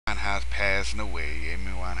passing away.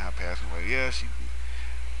 Amy Winehouse passing away. Yeah,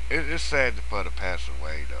 it's sad for her to pass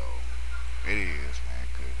away though. It is, man,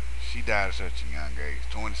 'cause she died at such a young age,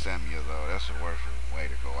 27 years old. That's the worst way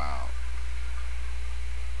to go out.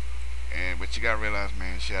 And but you gotta realize,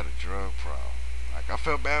 man, she had a drug problem. Like I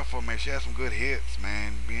felt bad for her, man. She had some good hits,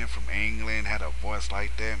 man. Being from England, had a voice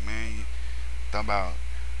like that, man. You talking about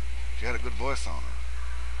she had a good voice on her.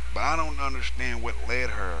 But I don't understand what led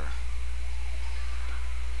her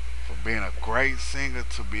from being a great singer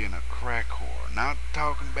to being a crack whore. Not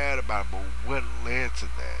talking bad about it, but what led to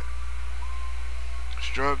that?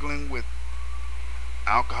 Struggling with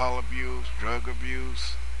alcohol abuse, drug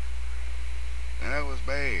abuse, and that was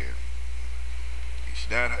bad. She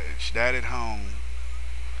died at home.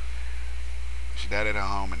 She died at her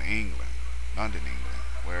home in England, London, England,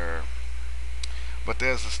 where. But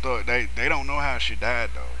there's a story. They don't know how she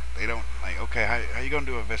died though. They don't like. Okay, how you gonna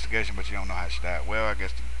do an investigation, but you don't know how she died? Well, I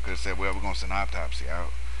guess they could have said, well, we're gonna send an autopsy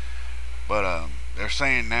out. But they're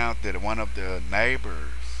saying now that one of the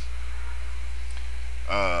neighbors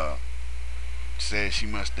uh said she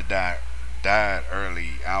must have died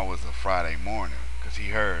early hours of Friday morning because he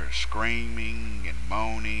heard screaming and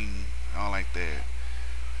moaning, all like that.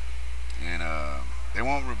 And they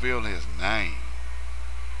won't reveal his name,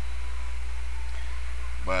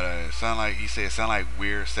 but it sound like he said it sounded like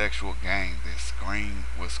weird sexual gang that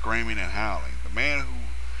was screaming and howling. The man who,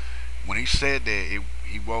 when he said that,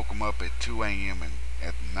 he woke him up at 2 a.m.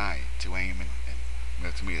 At night, 2 a.m. and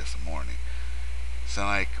well, to me it's the morning. Sound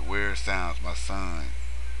like weird sounds. My son,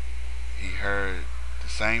 he heard the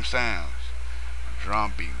same sounds,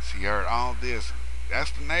 drum beats. He heard all this.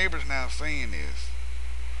 That's the neighbors now saying this.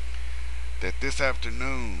 That this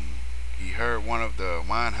afternoon he heard one of the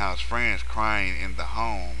Winehouse friends crying in the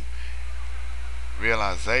home,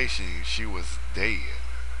 realization she was dead.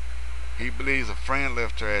 He believes a friend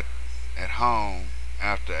left her at home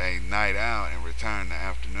after a night out and returned in the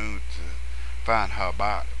afternoon to find her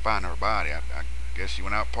body. I guess she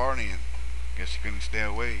went out partying. Guess she couldn't stay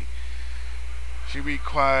away. She be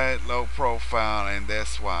quiet, low profile, and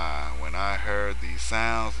that's why when I heard these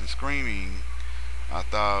sounds and screaming, I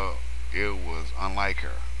thought it was unlike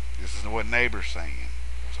her. This is what neighbors saying.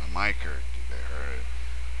 It was unlike her. They heard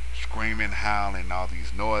screaming, howling, all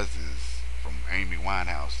these noises from Amy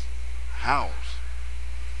Winehouse house.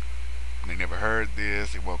 They never heard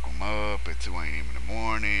this. They woke them up at 2 a.m. in the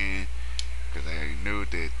morning because they knew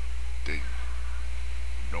that the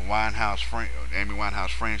Amy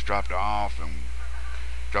Winehouse friends dropped her off and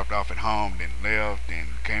dropped off at home, then left, and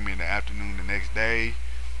came in the afternoon the next day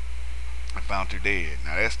and found her dead.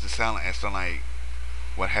 Now that's the sound. That sound like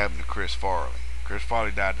what happened to Chris Farley. Chris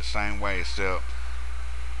Farley died the same way, except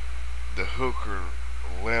the hooker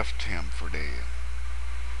left him for dead.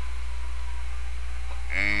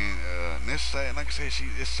 And this sad, like I said,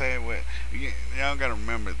 it's sad. What y'all gotta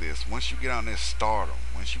remember this. Once you get on that stardom,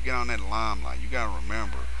 once you get on that limelight, you gotta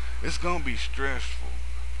remember it's gonna be stressful.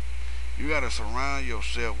 You gotta surround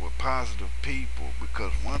yourself with positive people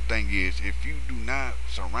because one thing is, if you do not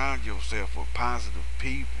surround yourself with positive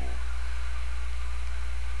people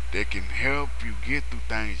that can help you get through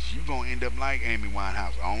things, you gonna end up like Amy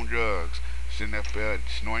Winehouse on drugs, sitting up there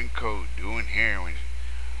snorting coke, doing heroin,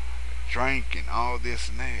 drinking, all this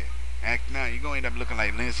and that. Acting out, you're gonna end up looking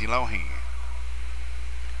like Lindsay Lohan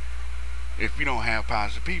if you don't have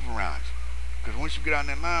positive people around you. Because once you get out in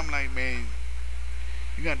that limelight, man,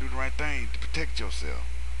 you gotta do the right thing to protect yourself.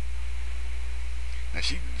 Now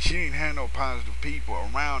she didn't have no positive people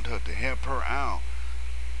around her to help her out.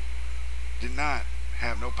 Did not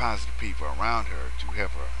have no positive people around her to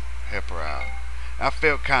help her out. I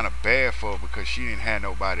felt kind of bad for her because she didn't have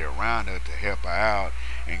nobody around her to help her out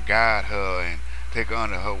and guide her and take her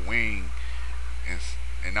under her wing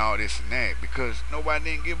and all this and that because nobody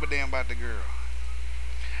didn't give a damn about the girl.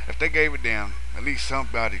 If they gave a damn, at least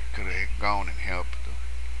somebody could have gone and helped her.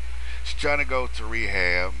 She's trying to go to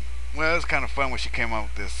rehab. Well, it's kind of fun when she came up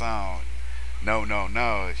with this song. No, no,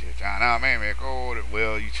 no. She's trying, oh, man, go.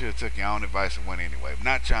 Well, you should have took your own advice and went anyway.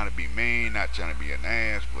 Not trying to be mean, not trying to be an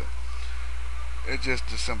ass, but it's just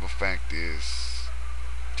the simple fact is,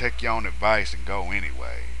 take your own advice and go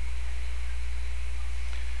anyway.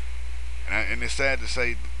 And it's sad to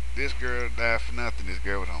say this girl died for nothing. This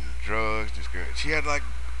girl was on drugs. This girl, she didn't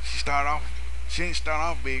start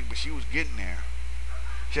off big, but she was getting there.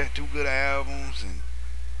 She had two good albums, and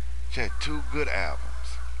she had two good albums.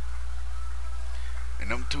 And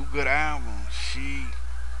them two good albums, she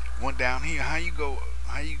went down here. How you go?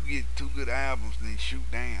 How you get two good albums and then shoot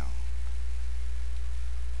down?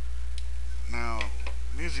 Now,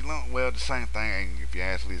 Lizzie Lohan, well, the same thing. If you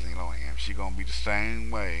ask Lizzie Lohan, she gonna be the same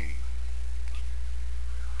way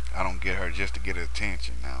I don't get her just to get her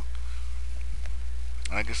attention. Now,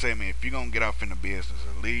 like I say, man, if you're gonna get off in the business,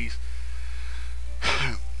 at least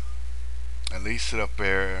sit up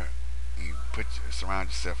there and surround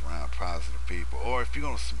yourself around positive people. Or if you're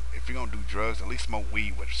gonna do drugs, at least smoke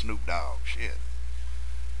weed with Snoop Dogg. Shit,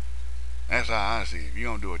 that's how I see it. If you're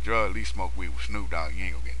gonna do a drug, at least smoke weed with Snoop Dogg. You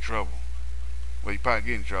ain't gonna get in trouble. Well, you probably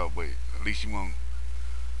get in trouble, but at least you won't.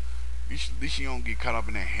 At least you don't get caught up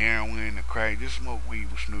in that heroin, the crack. Just smoke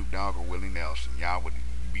weed with Snoop Dogg or Willie Nelson. Y'all would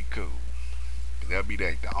be cool. That'll be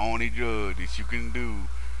the only drug that you can do.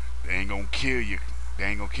 They ain't gonna kill you. They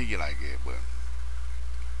ain't gonna kill you like that. But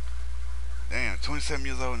damn, 27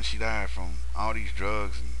 years old and she died from all these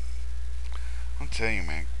drugs. And I'm telling you,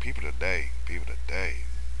 man, people today.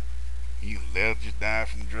 You left just died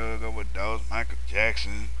from drug overdose. Michael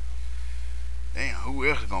Jackson. Damn, who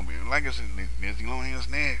else is gonna be? Like I said, Lindsay Lohan's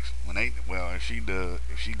next. If she does,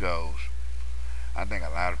 if she goes, I think a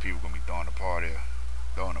lot of people gonna be throwing the party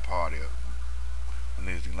up. When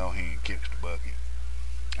Lindsay Lohan kicks the bucket.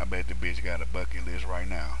 I bet the bitch got a bucket list right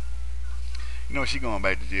now. You know she going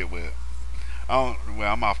back to jail with. Well,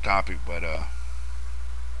 I'm off topic, but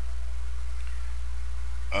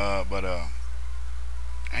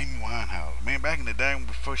Amy Winehouse, man, back in the day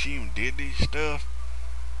before she even did this stuff,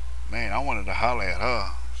 man, I wanted to holler at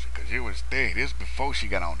her because it was thick. This before she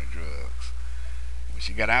got on the drugs. When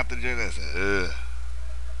she got out the drugs, I said, ugh,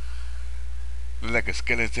 look like a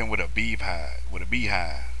skeleton with a beehive.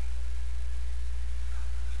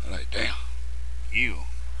 I'm like, damn, ew.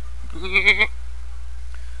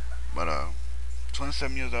 But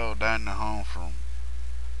 27 years old, died in the home from.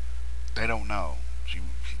 They don't know. She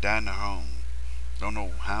died in the home. Don't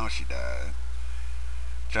know how she died.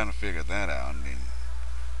 Trying to figure that out. And then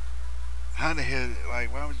how the hell?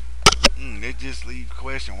 Like, why would you? They just leave the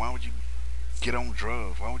question. Why would you get on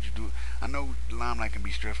drugs? Why would you do it? I know the limelight can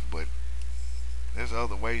be stressful, but there's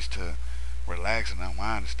other ways to relax and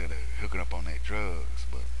unwind instead of hooking up on that drugs.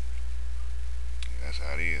 But yeah, that's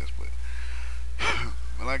how it is.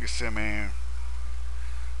 But like I said, man,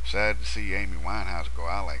 sad to see Amy Winehouse go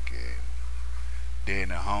out like that, dead in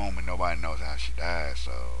her home, and nobody knows how she died.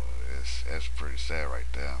 So that's pretty sad right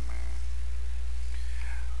there, man.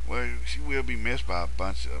 Well, she will be missed by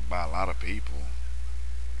a lot of people,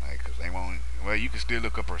 like, cause they won't. Well, you can still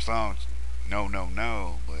look up her songs, no, no,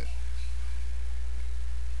 no, but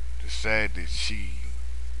it's sad that she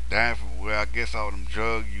died from. Well, I guess all them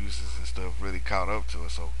drug users and stuff really caught up to her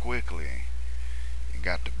so quickly and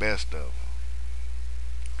got the best of her.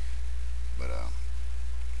 But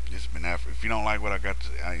this has been that. If you don't like what I got to,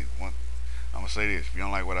 I'm gonna say this: if you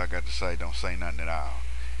don't like what I got to say, don't say nothing at all.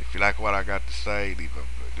 If you like what I got to say, do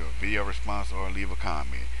a video response or leave a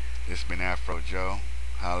comment. This has been Afro Joe.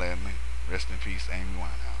 Holla at me. Rest in peace, Amy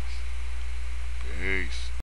Winehouse.